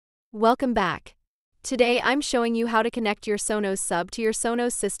Welcome back. Today I'm showing you how to connect your Sonos Sub to your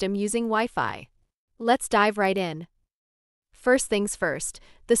Sonos system using Wi-Fi. Let's dive right in. First things first,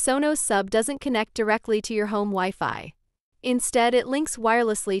 the Sonos Sub doesn't connect directly to your home Wi-Fi. Instead, it links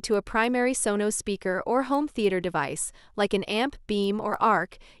wirelessly to a primary Sonos speaker or home theater device, like an amp, beam, or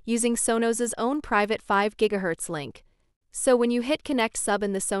arc, using Sonos's own private 5 GHz link. So when you hit Connect Sub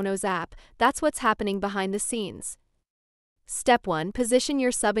in the Sonos app, that's what's happening behind the scenes. Step 1. Position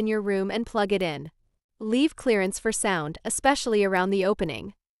your sub in your room and plug it in. Leave clearance for sound, especially around the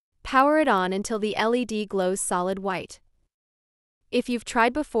opening. Power it on until the LED glows solid white. If you've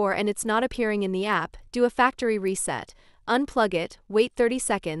tried before and it's not appearing in the app, do a factory reset. Unplug it, wait 30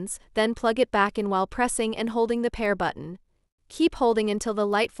 seconds, then plug it back in while pressing and holding the pair button. Keep holding until the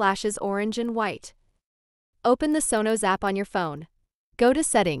light flashes orange and white. Open the Sonos app on your phone. Go to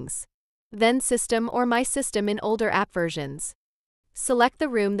Settings. Then System or My System in older app versions. Select the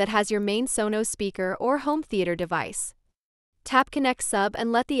room that has your main Sonos speaker or home theater device. Tap Connect Sub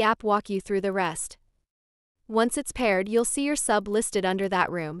and let the app walk you through the rest. Once it's paired, you'll see your sub listed under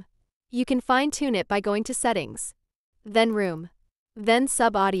that room. You can fine-tune it by going to Settings. Then Room. Then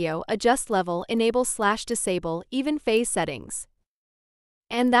Sub Audio, adjust level, enable/disable, even phase settings.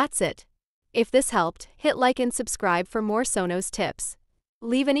 And that's it. If this helped, hit like and subscribe for more Sonos tips.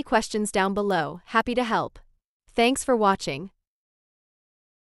 Leave any questions down below, happy to help. Thanks for watching.